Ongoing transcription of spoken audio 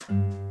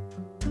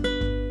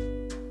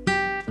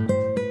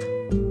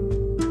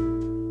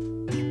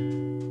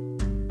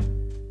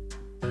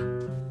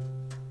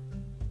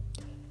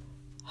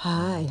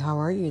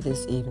you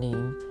this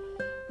evening.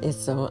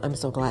 I'm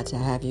so glad to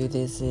have you.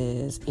 This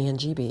is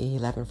Angie B,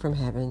 11 from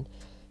Heaven,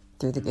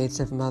 through the gates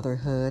of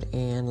motherhood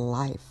and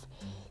life.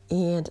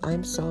 And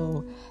I'm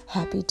so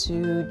happy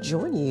to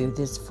join you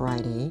this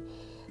Friday,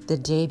 the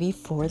day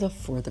before the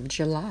 4th of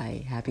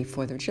July. Happy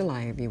 4th of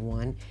July,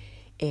 everyone.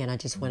 And I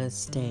just want to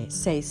stay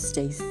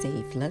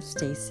safe. Let's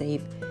stay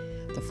safe.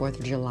 The 4th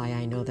of July,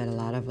 I know that a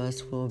lot of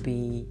us it will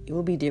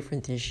be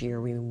different this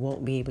year. We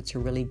won't be able to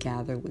really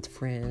gather with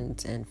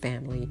friends and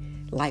family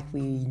like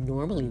we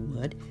normally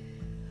would.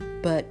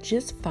 But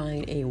just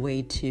find a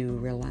way to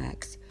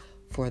relax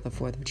for the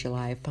 4th of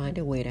July. Find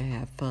a way to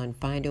have fun.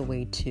 Find a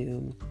way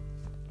to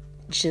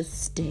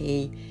just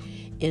stay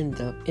in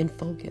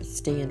focus.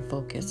 Stay in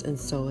focus. And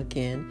so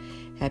again,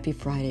 happy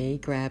Friday.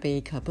 Grab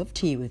a cup of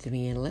tea with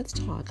me and let's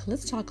talk.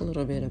 Let's talk a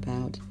little bit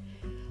about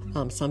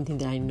something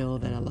that I know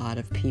that a lot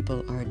of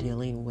people are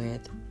dealing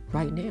with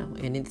right now,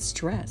 and it's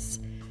stress.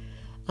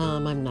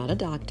 I'm not a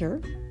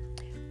doctor,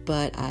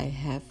 but I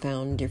have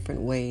found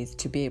different ways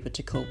to be able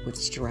to cope with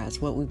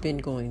stress. What we've been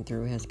going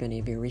through has been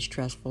a very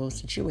stressful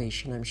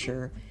situation, I'm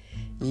sure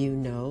you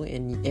know,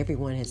 and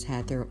everyone has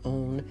had their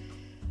own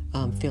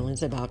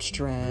feelings about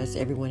stress.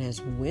 Everyone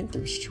has went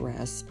through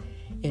stress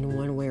in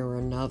one way or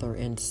another,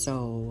 and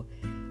so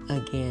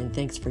again,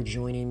 thanks for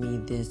joining me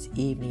this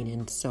evening.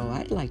 And so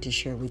I'd like to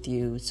share with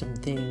you some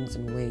things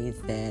and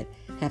ways that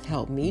have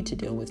helped me to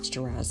deal with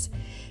stress.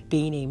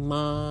 Being a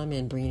mom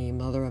and being a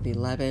mother of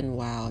 11,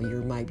 wow,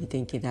 you might be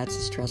thinking that's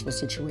a stressful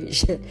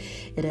situation.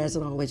 It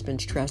hasn't always been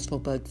stressful,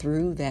 but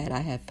through that,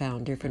 I have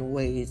found different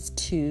ways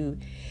to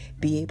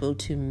be able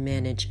to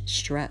manage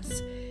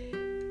stress.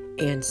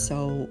 And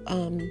so,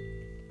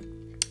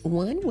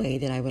 one way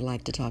that I would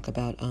like to talk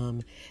about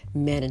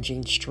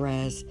managing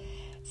stress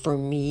for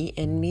me,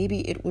 and maybe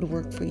it would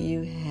work for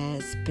you,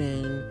 has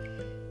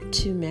been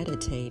to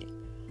meditate.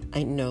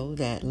 I know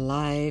that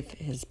life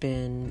has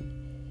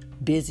been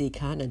busy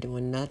kind of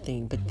doing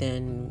nothing, but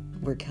then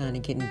we're kind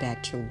of getting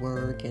back to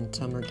work, and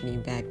some are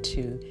getting back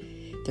to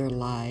their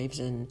lives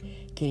and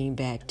getting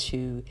back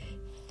to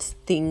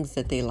things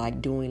that they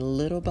like doing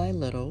little by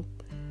little.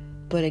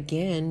 But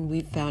again,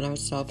 we found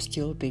ourselves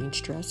still being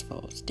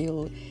stressful,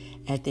 still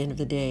at the end of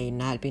the day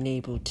not being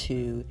able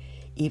to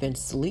even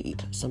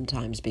sleep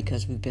sometimes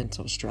because we've been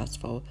so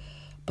stressful.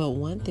 But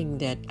one thing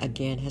that,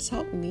 again, has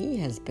helped me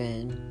has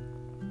been,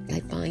 I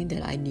find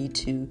that I need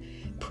to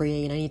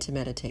pray and I need to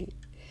meditate.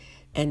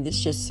 And this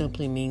just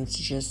simply means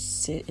to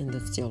just sit in the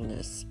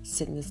stillness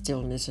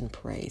and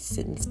pray,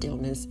 sit in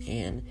stillness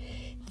and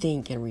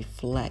think and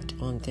reflect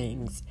on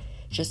things.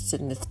 Just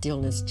sit in the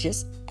stillness,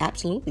 just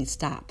absolutely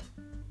stop.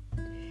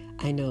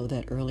 I know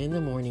that early in the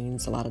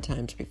mornings, a lot of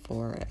times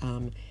before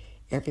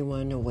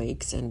everyone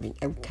awakes, and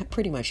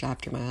pretty much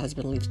after my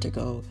husband leaves to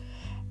go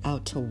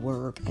out to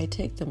work, I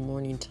take the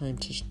morning time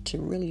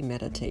to really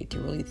meditate,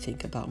 to really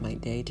think about my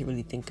day, to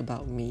really think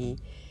about me,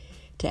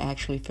 to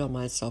actually feel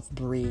myself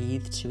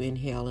breathe, to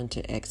inhale and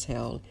to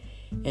exhale,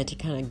 and to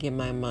kind of get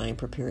my mind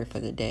prepared for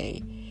the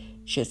day.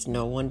 Just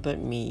no one but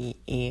me,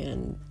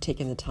 and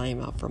taking the time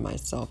out for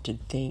myself to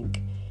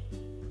think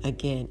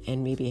again,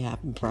 and maybe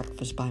having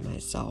breakfast by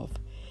myself.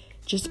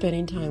 Just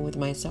spending time with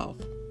myself,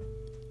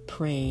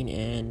 praying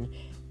and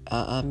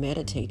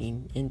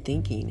meditating and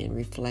thinking and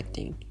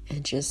reflecting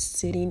and just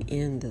sitting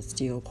in the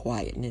still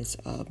quietness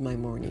of my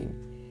morning.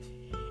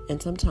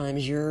 And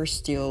sometimes your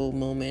still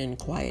moment and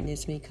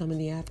quietness may come in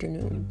the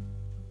afternoon.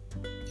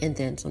 And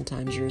then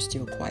sometimes your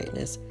still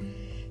quietness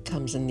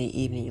comes in the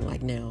evening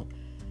like now.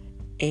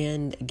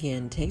 And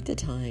again, take the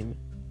time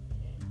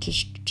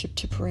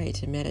to pray,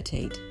 to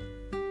meditate,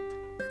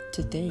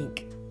 to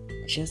think.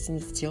 Just in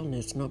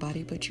stillness,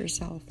 nobody but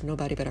yourself,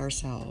 nobody but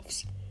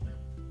ourselves.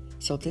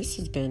 So this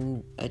has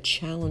been a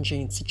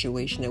challenging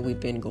situation that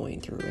we've been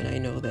going through. And I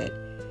know that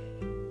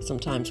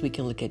sometimes we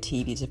can look at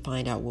TV to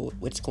find out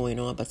what's going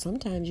on, but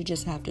sometimes you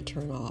just have to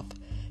turn off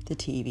the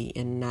TV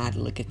and not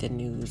look at the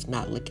news,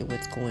 not look at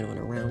what's going on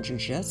around you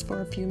just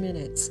for a few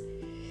minutes,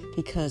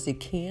 because it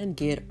can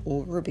get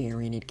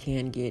overbearing, it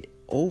can get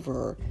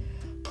over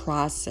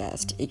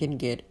processed, it can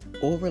get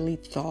overly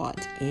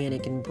thought, and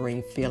it can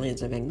bring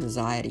feelings of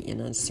anxiety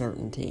and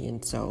uncertainty.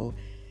 And so,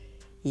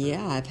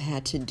 yeah, I've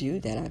had to do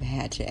that. I've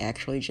had to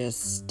actually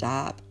just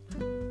stop,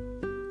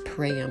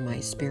 pray on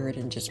my spirit,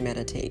 and just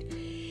meditate,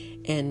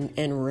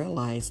 and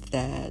realize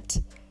that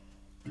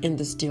in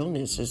the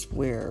stillness is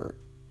where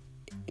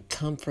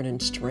comfort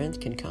and strength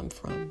can come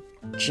from.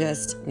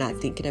 Just not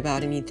thinking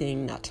about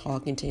anything, not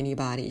talking to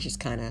anybody, just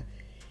kind of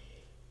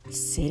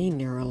sitting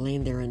there or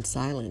laying there in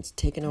silence,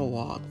 taking a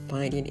walk,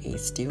 finding a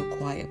still,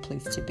 quiet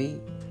place to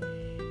be.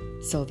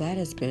 So that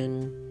has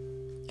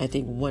been, I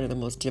think, one of the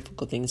most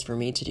difficult things for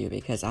me to do,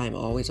 because I'm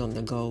always on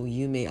the go.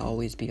 You may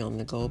always be on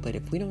the go, but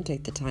if we don't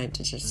take the time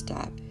to just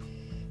stop,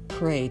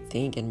 pray,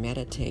 think, and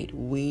meditate,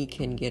 we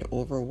can get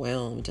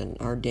overwhelmed and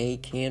our day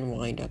can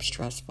wind up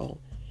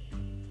stressful.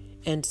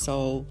 And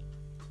so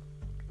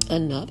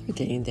another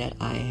thing that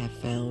I have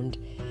found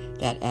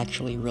that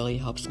actually really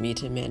helps me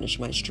to manage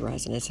my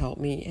stress and has helped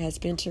me has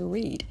been to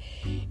read.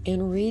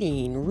 And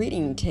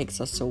reading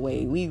takes us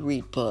away. We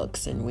read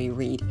books and we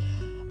read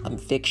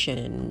fiction,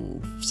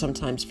 and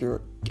sometimes if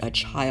you're a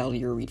child,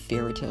 you read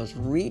fairy tales.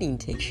 Reading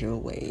takes you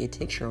away. It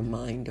takes your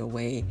mind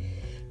away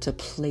to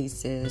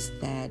places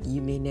that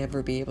you may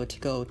never be able to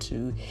go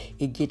to.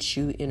 It gets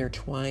you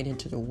intertwined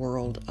into the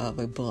world of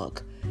a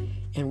book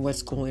and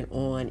what's going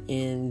on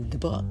in the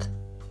book.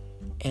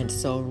 And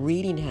so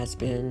reading has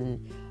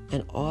been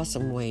an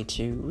awesome way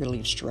to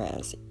relieve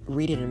stress.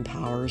 Reading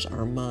empowers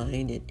our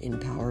mind, it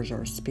empowers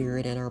our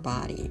spirit and our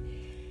body.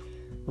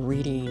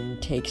 Reading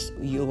takes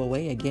you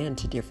away again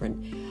to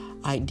different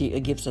ideas.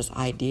 It gives us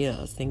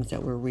ideas, things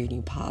that we're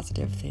reading,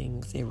 positive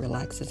things. It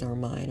relaxes our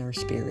mind, our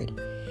spirit.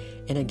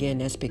 And again,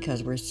 that's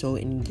because we're so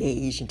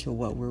engaged into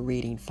what we're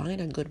reading.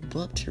 Find a good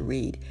book to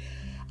read.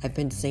 I've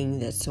been saying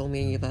that so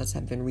many of us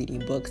have been reading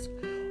books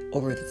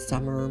over the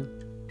summer.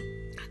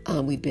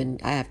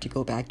 I have to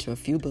go back to a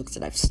few books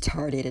that I've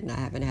started and I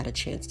haven't had a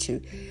chance to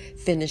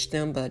finish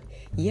them. But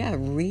yeah,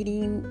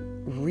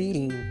 reading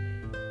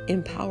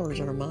empowers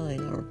our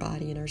mind, our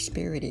body, and our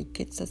spirit. It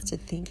gets us to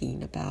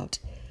thinking about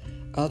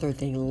other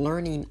things,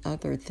 learning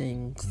other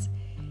things,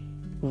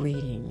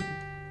 reading.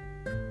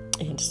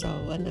 And so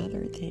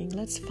another thing,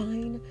 let's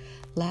find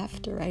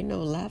laughter. I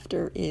know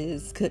laughter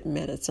is good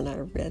medicine. I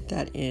read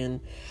that in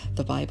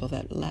the Bible,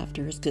 that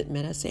laughter is good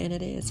medicine, and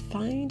it is.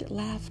 Find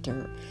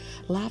laughter.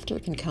 Laughter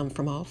can come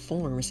from all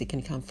forms. It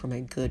can come from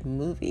a good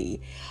movie,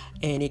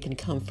 and it can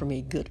come from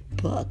a good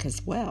book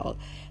as well.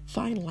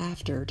 Find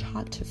laughter.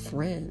 Talk to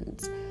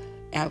friends.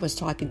 I was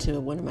talking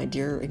to one of my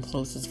dear and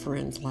closest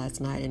friends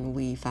last night, and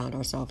we found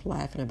ourselves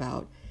laughing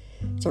about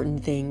certain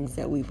things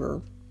that we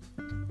were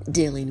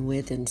dealing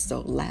with. And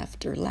so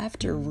laughter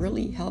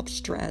really helps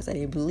stress.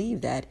 I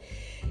believe that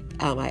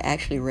I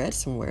actually read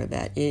somewhere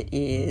that it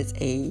is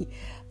a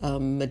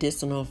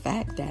medicinal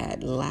fact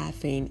that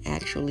laughing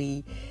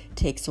actually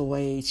takes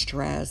away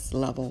stress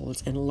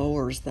levels and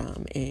lowers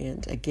them.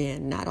 And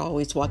again, not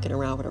always walking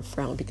around with a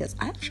frown, because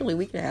actually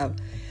we can have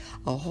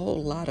a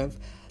whole lot of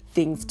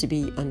things to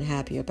be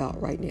unhappy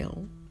about right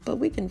now. But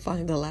we can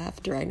find the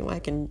laughter. I know I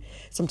can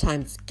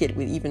sometimes get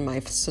with even my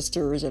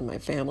sisters and my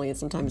family, and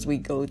sometimes we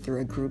go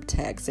through a group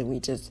text and we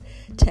just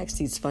text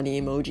these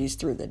funny emojis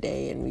through the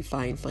day and we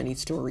find funny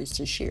stories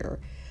to share.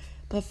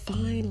 But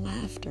find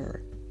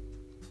laughter.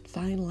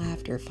 Find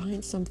laughter.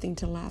 Find something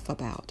to laugh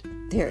about.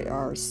 There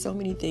are so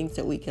many things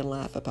that we can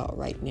laugh about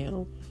right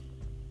now.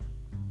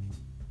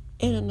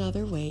 And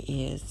another way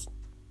is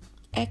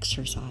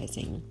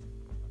exercising.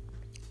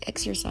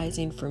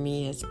 Exercising for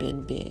me has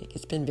been big.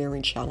 It's been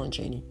very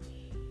challenging.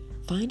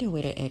 Find a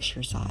way to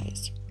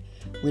exercise.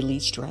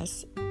 Release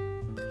stress.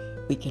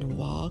 We can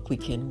walk, we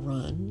can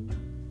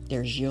run.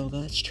 There's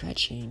yoga,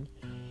 stretching.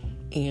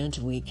 And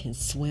we can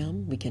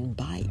swim, we can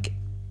bike.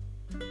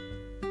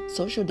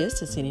 Social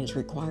distancing is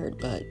required,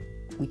 but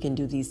we can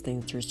do these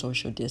things through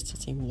social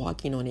distancing.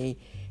 Walking on a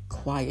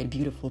quiet,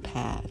 beautiful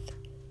path.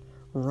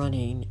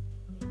 Running.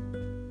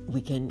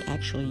 We can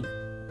actually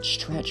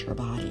stretch our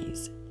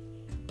bodies.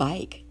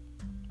 Bike,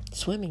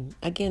 swimming.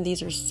 Again,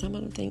 these are some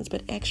of the things,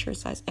 but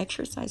exercise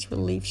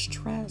relieves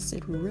stress.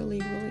 It really,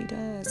 really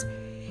does.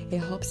 It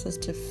helps us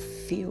to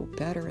feel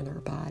better in our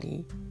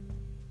body.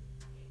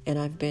 And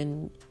I've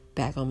been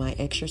back on my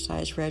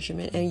exercise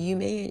regimen, and you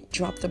may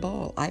drop the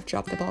ball. I've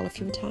dropped the ball a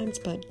few times,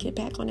 but get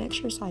back on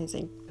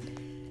exercising.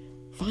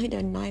 Find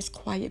a nice,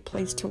 quiet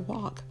place to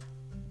walk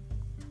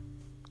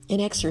and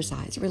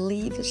exercise.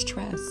 Relieve the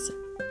stress.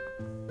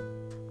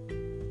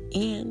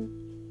 And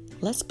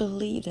let's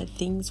believe that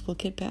things will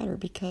get better,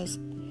 because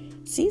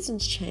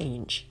seasons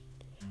change.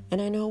 And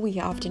I know we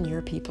often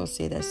hear people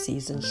say that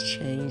seasons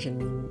change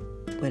and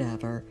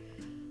whatever.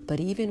 But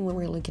even when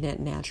we're looking at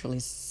naturally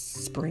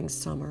spring,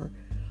 summer,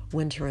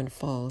 winter, and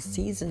fall,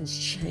 seasons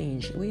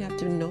change. We have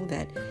to know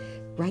that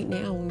right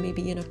now we may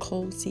be in a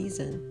cold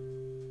season.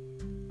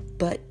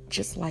 But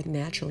just like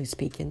naturally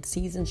speaking,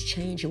 seasons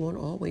change. It won't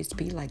always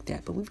be like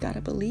that. But we've got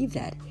to believe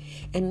that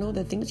and know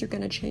that things are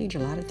going to change. A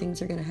lot of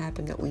things are going to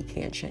happen that we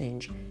can't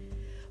change.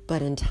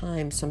 But in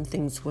time, some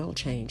things will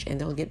change and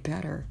they'll get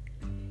better.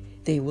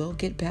 They will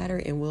get better,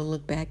 and we'll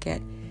look back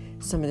at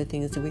some of the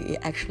things that we're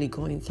actually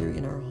going through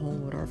in our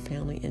home with our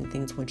family, and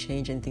things will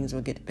change and things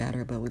will get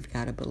better. But we've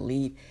got to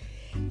believe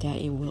that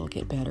it will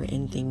get better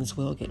and things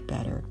will get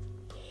better.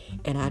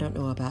 And I don't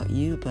know about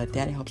you, but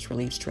that helps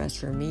relieve stress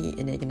for me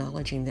in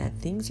acknowledging that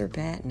things are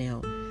bad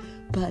now,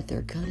 but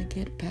they're going to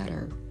get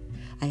better.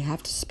 I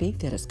have to speak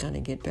that it's going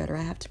to get better.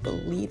 I have to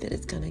believe that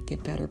it's going to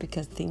get better,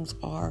 because things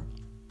are.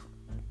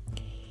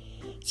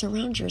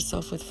 Surround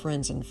yourself with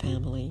friends and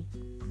family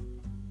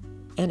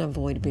and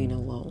avoid being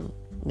alone.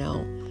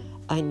 Now,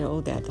 I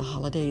know that the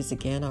holidays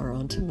again are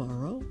on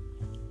tomorrow,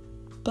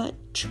 but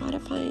try to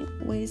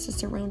find ways to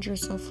surround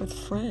yourself with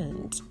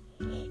friends.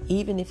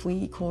 Even if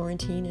we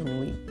quarantine and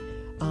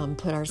we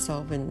put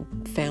ourselves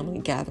in family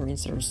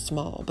gatherings that are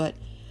small. But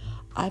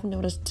I've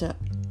noticed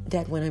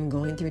that when I'm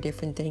going through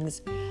different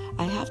things,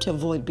 I have to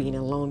avoid being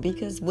alone,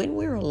 because when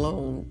we're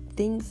alone,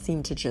 things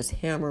seem to just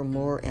hammer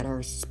more at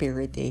our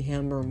spirit. They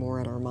hammer more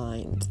at our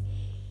minds.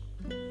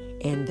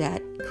 And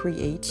that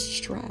creates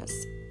stress.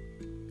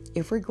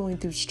 If we're going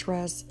through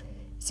stress,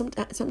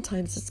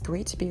 sometimes it's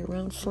great to be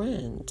around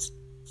friends.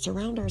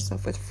 Surround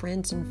ourselves with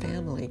friends and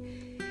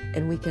family,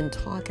 and we can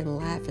talk and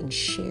laugh and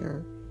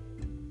share,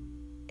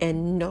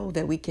 and know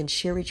that we can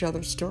share each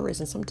other's stories.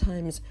 And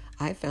sometimes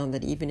I found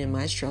that even in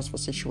my stressful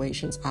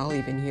situations, I'll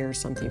even hear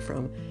something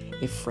from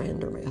a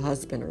friend or my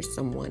husband or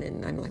someone,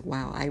 and I'm like,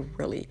 wow, I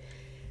really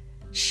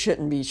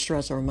shouldn't be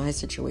stressed over my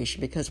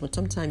situation, because when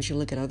sometimes you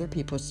look at other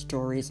people's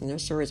stories and their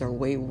stories are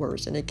way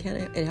worse, and it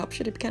helps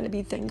you to kind of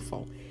be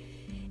thankful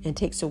and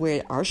takes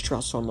away our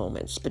stressful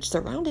moments. But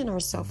surrounding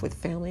ourselves with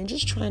family and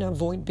just trying to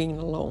avoid being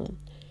alone.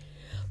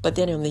 But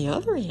then on the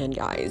other hand,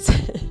 guys,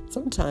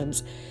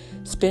 sometimes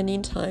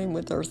spending time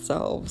with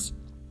ourselves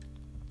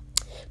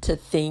to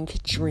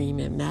think, dream,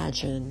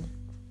 imagine,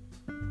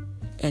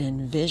 and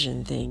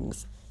envision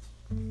things,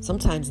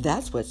 sometimes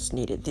that's what's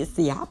needed. It's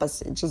the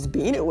opposite, just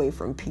being away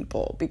from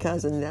people,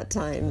 because in that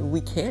time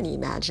we can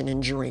imagine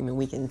and dream, and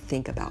we can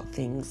think about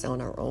things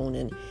on our own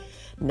and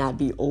not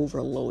be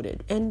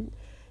overloaded. And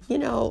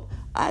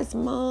as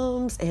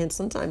moms and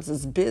sometimes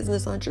as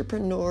business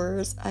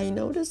entrepreneurs, I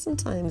notice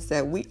sometimes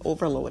that we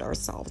overload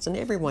ourselves. And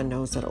everyone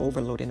knows that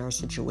overloading our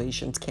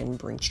situations can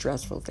bring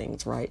stressful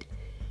things, right?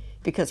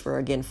 Because we're,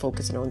 again,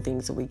 focusing on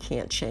things that we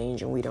can't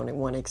change, and we don't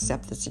want to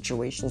accept the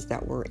situations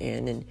that we're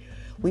in. And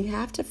we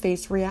have to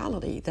face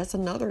reality. That's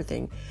another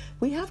thing.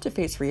 We have to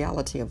face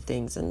reality of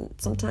things, and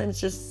sometimes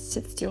just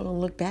sit still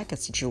and look back at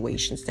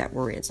situations that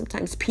we're in.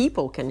 Sometimes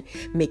people can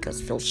make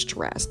us feel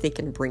stressed. They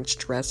can bring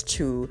stress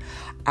to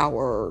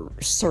our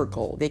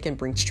circle. They can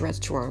bring stress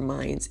to our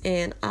minds.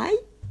 And I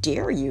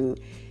dare you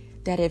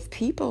that if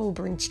people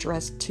bring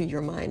stress to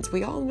your minds,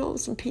 we all know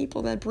some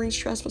people that bring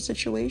stressful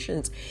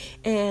situations.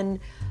 And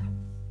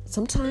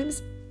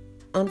sometimes,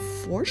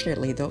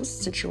 unfortunately, those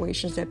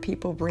situations that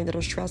people bring that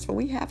are stressful,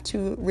 we have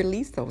to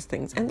release those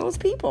things and those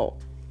people.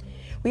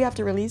 We have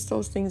to release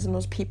those things and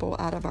those people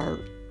out of our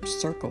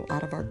circle,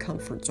 out of our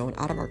comfort zone,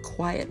 out of our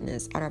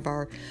quietness, out of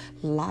our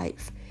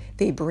life.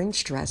 They bring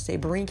stress, they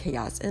bring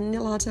chaos. And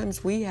a lot of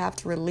times we have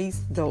to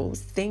release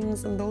those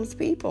things and those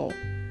people.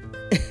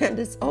 And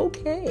it's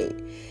okay.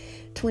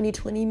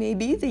 2020 may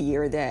be the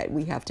year that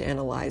we have to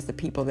analyze the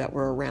people that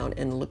we're around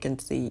and look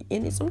and see.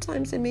 And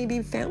sometimes it may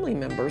be family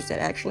members that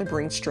actually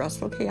bring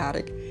stressful,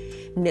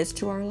 chaoticness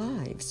to our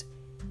lives.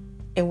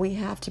 And we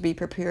have to be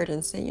prepared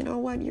and say, you know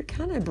what, you're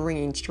kind of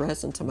bringing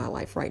stress into my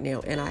life right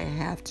now, and I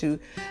have to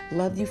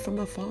love you from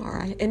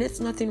afar. And it's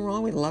nothing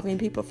wrong with loving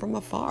people from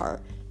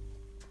afar.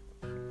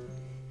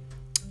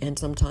 And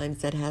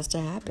sometimes that has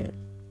to happen.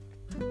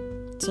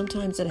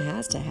 Sometimes it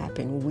has to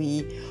happen.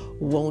 We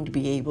won't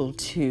be able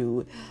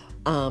to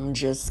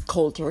just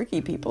cold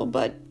turkey people,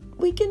 but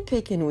we can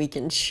pick and we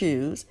can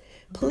choose.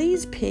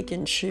 Please pick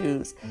and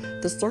choose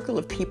the circle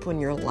of people in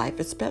your life,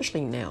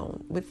 especially now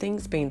with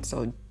things being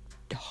so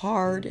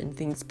hard and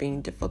things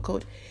being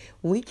difficult.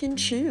 We can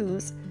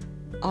choose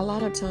a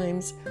lot of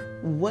times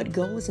what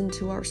goes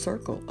into our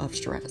circle of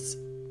stress.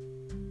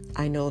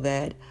 I know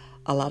that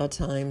a lot of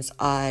times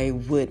I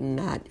would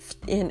not,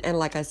 and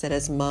like I said,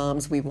 as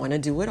moms, we want to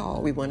do it all.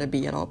 We want to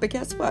be it all. But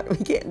guess what? We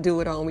can't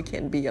do it all, and we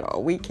can't be it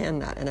all. We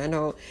cannot. And I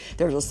know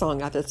there's a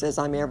song out that says,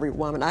 I'm every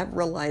woman. I've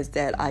realized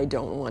that I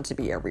don't want to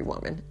be every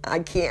woman. I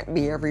can't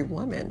be every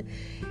woman.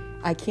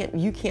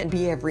 You can't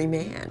be every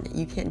man.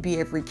 You can't be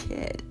every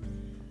kid.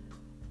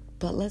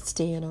 But let's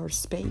stay in our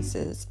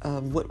spaces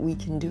of what we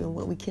can do and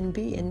what we can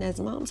be. And as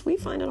moms, we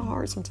find it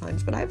hard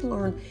sometimes. But I've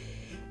learned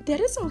that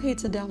it's okay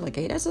to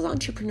delegate. As an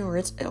entrepreneur,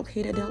 it's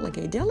okay to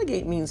delegate.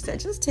 Delegate means that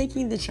just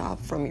taking the job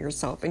from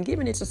yourself and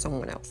giving it to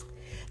someone else.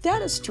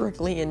 That is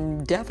strictly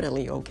and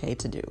definitely okay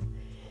to do.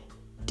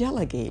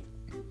 Delegate.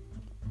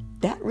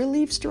 That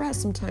relieves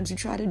stress. Sometimes you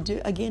try to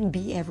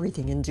be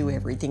everything and do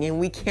everything, and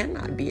we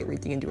cannot be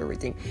everything and do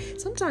everything.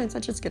 Sometimes I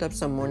just get up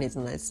some mornings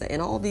and I say,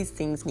 and all these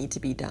things need to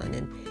be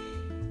done.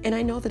 And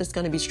I know that it's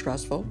going to be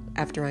stressful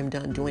after I'm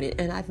done doing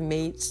it. And I've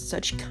made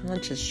such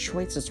conscious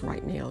choices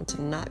right now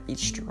to not be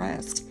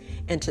stressed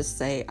and to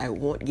say, I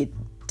won't get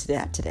to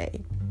that today.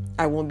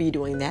 I won't be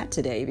doing that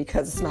today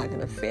because it's not going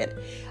to fit.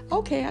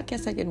 Okay, I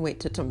guess I can wait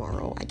till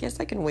tomorrow. I guess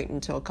I can wait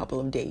until a couple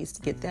of days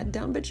to get that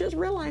done. But just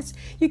realize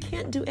you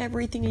can't do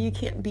everything and you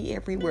can't be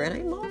everywhere. And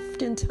I'm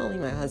often telling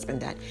my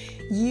husband that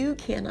you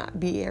cannot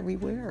be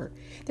everywhere.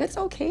 That's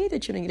okay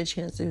that you didn't get a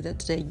chance to do that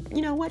today.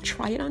 You know what?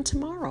 Try it on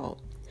tomorrow.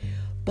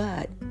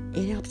 But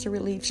it helps to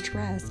relieve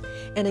stress.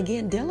 And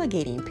again,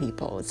 delegating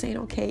people, saying,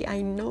 okay,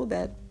 I know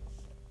that,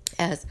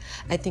 as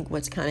I think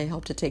what's kind of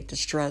helped to take the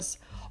stress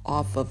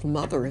off of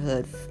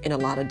motherhood in a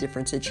lot of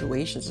different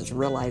situations is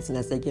realizing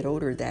as they get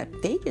older that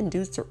they can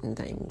do certain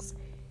things.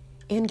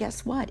 And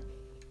guess what?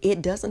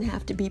 It doesn't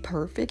have to be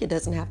perfect. It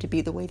doesn't have to be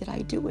the way that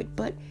I do it.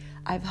 But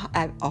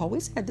I've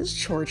always had this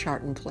chore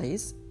chart in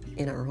place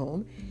in our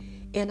home.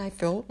 And I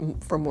feel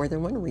for more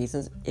than one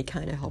reason, it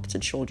kind of helps the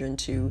children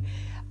to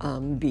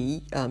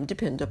be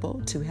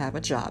dependable, to have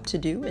a job to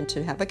do, and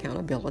to have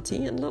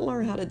accountability, and to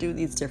learn how to do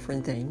these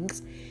different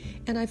things.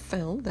 And I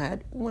found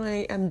that when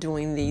I am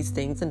doing these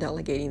things and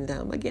delegating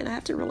them, again, I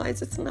have to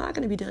realize it's not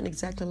going to be done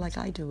exactly like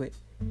I do it.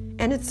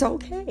 And it's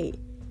okay.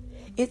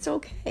 It's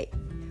okay.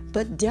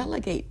 But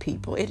delegate,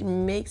 people. It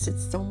makes it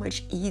so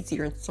much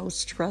easier and so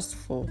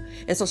stressful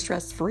and so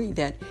stress-free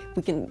that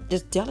we can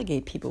just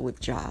delegate people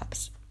with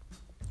jobs.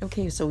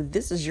 Okay, so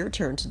this is your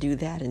turn to do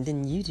that, and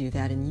then you do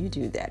that, and you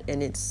do that.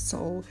 And it's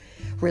so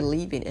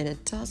relieving, and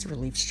it does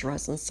relieve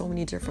stress on so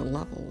many different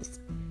levels.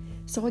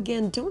 So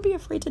again, don't be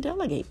afraid to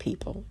delegate,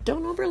 people.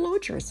 Don't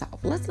overload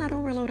yourself. Let's not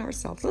overload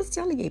ourselves. Let's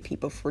delegate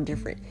people for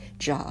different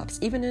jobs,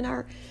 even in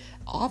our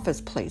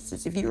office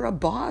places. If you're a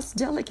boss,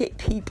 delegate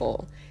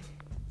people.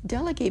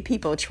 Delegate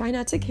people. Try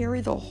not to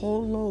carry the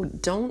whole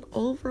load. Don't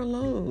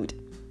overload.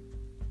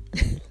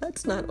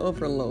 Let's not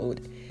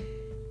overload.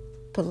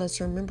 But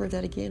let's remember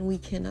that, again, we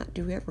cannot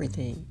do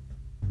everything.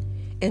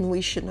 And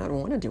we should not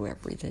want to do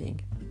everything.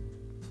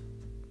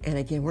 And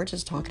again, we're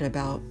just talking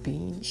about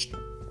being,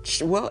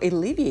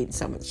 alleviating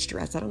some of the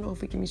stress. I don't know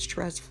if we can be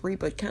stress-free,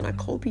 but kind of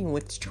coping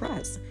with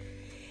stress.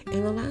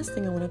 And the last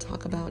thing I want to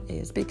talk about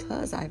is,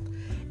 because I've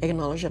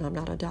acknowledged that I'm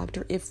not a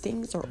doctor, if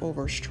things are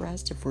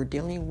overstressed, if we're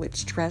dealing with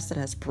stress that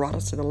has brought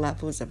us to the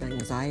levels of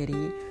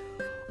anxiety,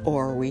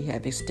 or we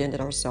have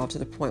extended ourselves to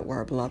the point where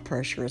our blood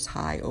pressure is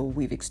high, or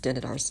we've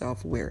extended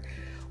ourselves where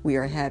we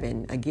are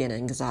having, again,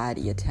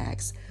 anxiety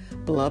attacks,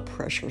 blood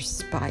pressure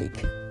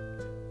spike,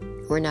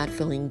 we're not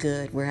feeling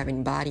good, we're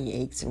having body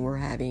aches, and we're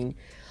having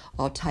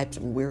all types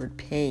of weird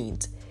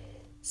pains,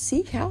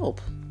 seek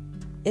help.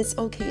 It's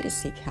okay to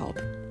seek help.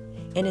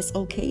 And it's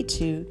okay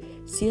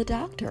to see a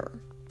doctor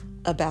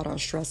about our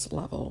stress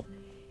level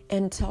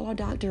and tell our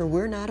doctor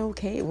we're not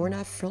okay, we're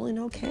not feeling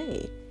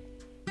okay.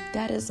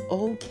 That is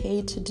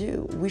okay to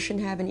do. We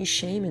shouldn't have any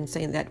shame in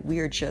saying that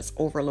we're just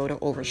overloaded,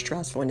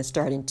 overstressful, and it's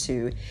starting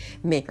to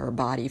make our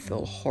body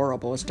feel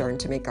horrible. It's starting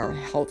to make our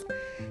health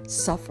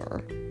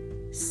suffer.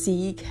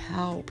 Seek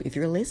help. If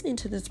you're listening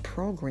to this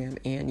program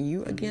and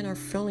you, again, are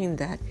feeling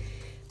that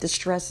the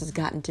stress has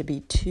gotten to be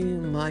too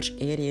much,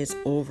 it is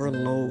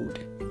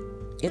overload.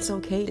 It's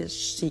okay to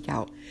seek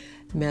out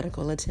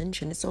medical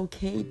attention. It's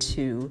okay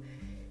to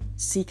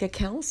seek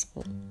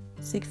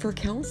for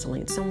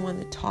counseling, someone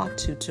to talk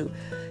to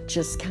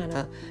just kind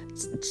of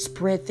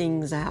spread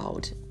things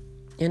out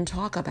and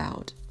talk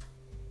about.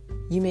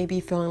 You may be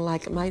feeling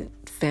like, my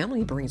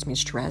family brings me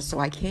stress, so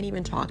I can't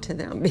even talk to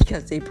them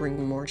because they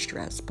bring more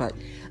stress. But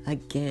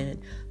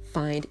again,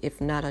 find,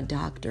 if not a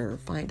doctor,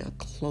 find a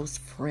close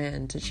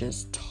friend to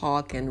just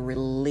talk and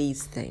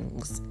release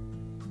things.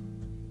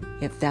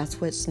 If that's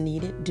what's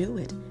needed, do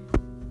it.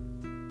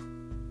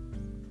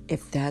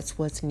 If that's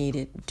what's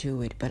needed,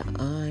 do it. But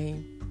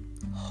I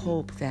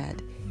hope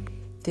that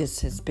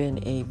this has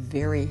been a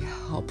very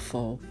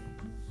helpful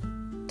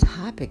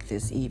topic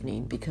this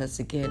evening, because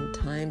again,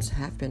 times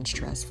have been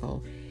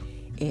stressful,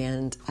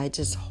 and I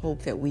just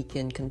hope that we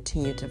can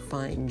continue to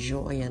find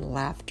joy and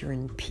laughter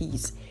and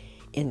peace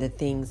in the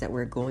things that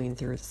we're going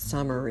through.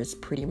 Summer is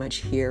pretty much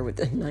here with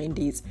the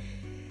 90s.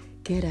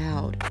 Get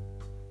out.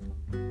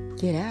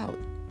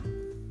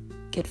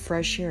 Get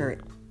fresh air,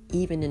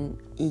 even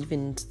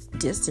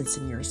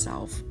distancing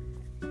yourself.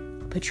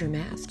 Put your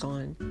mask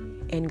on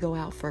and go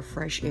out for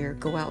fresh air.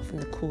 Go out from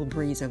the cool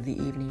breeze of the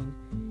evening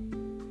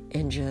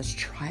and just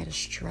try to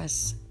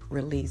stress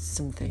release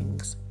some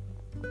things.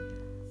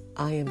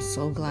 I am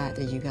so glad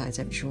that you guys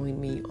have joined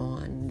me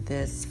on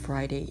this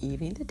Friday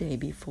evening, the day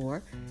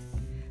before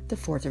the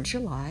 4th of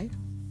July.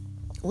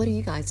 What are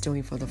you guys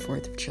doing for the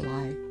 4th of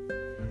July?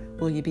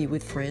 Will you be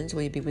with friends?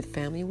 Will you be with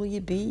family? Will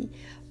you be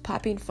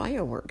popping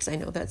fireworks? I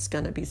know that's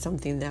going to be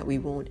something that we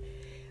won't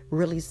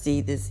really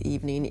see this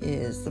evening,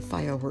 is the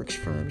fireworks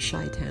from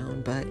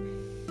Chi-Town, but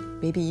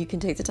maybe you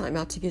can take the time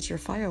out to get your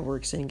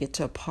fireworks and get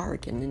to a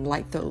park and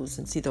light those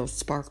and see those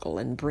sparkle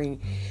and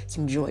bring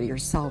some joy to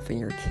yourself and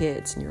your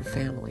kids and your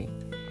family.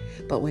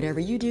 But whatever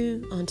you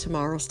do on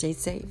tomorrow, stay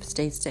safe.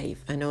 Stay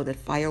safe. I know that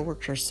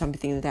fireworks are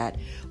something that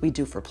we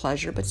do for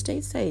pleasure, but stay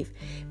safe.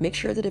 Make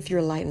sure that if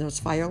you're lighting those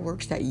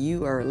fireworks, that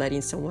you are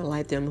letting someone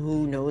light them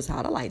who knows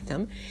how to light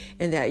them,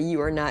 and that you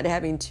are not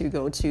having to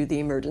go to the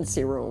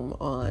emergency room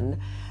on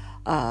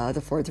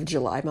the 4th of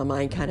July. My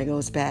mind kind of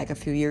goes back a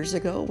few years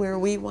ago where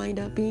we wind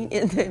up being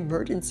in the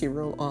emergency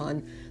room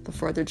on the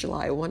 4th of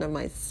July. One of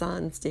my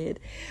sons did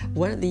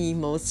one of the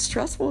most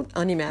stressful,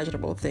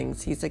 unimaginable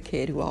things. He's a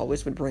kid who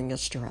always would bring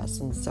us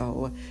stress. And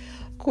so,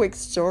 quick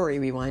story,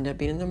 we wind up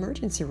being in the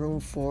emergency room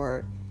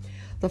for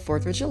the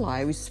 4th of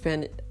July. We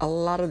spent a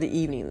lot of the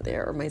evening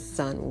there.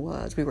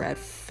 We were at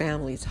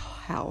family's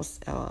house,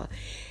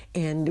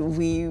 and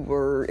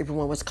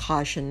everyone was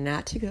cautioned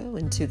not to go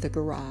into the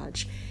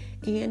garage.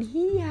 And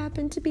he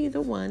happened to be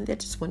the one that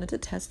just wanted to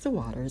test the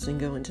waters and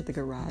go into the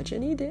garage,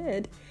 and he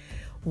did.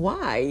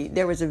 Why?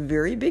 There was a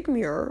very big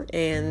mirror,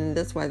 and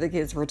that's why the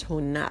kids were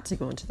told not to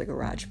go into the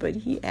garage. But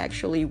he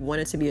actually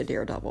wanted to be a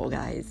daredevil,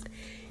 guys.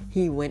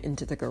 He went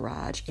into the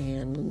garage,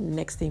 and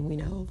next thing we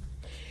know,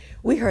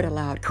 we heard a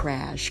loud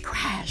crash.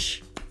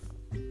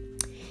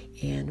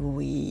 and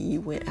we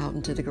went out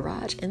into the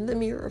garage, and the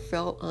mirror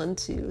fell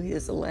onto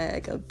his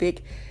leg, a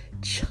big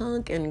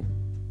chunk, and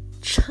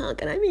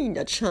I mean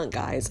a chunk,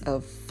 guys,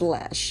 of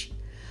flesh,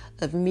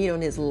 of meat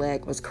on his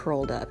leg was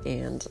curled up.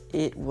 And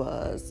it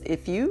was,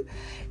 if you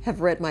have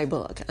read my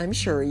book, I'm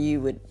sure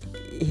you would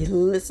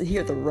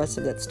hear the rest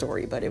of that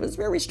story, but it was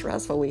very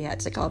stressful. We had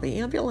to call the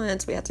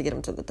ambulance, we had to get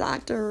him to the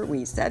doctor.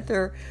 We sat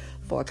there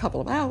for a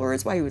couple of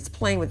hours while he was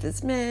playing with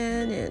this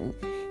man, and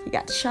he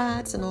got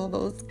shots and all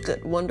those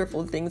good,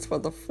 wonderful things for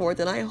the 4th.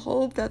 And I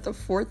hope that the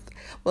 4th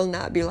will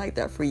not be like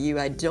that for you.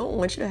 I don't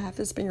want you to have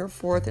to spend your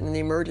 4th in an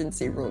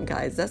emergency room,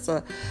 guys. That's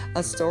a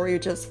story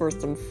just for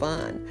some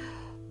fun.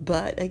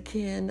 But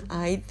again,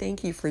 I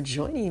thank you for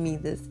joining me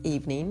this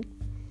evening.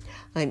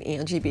 I'm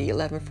Angie B,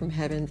 11 from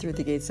Heaven through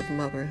the Gates of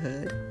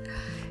Motherhood.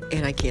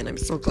 And again, I'm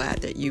so glad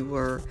that you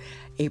were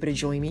able to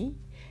join me.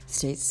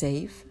 Stay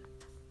safe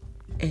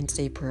and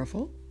stay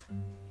prayerful.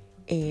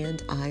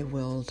 And I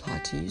will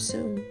talk to you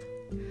soon.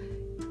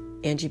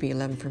 Angie B,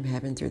 11 from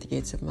Heaven through the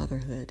Gates of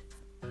Motherhood.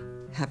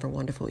 Have a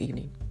wonderful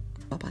evening.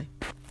 Bye-bye.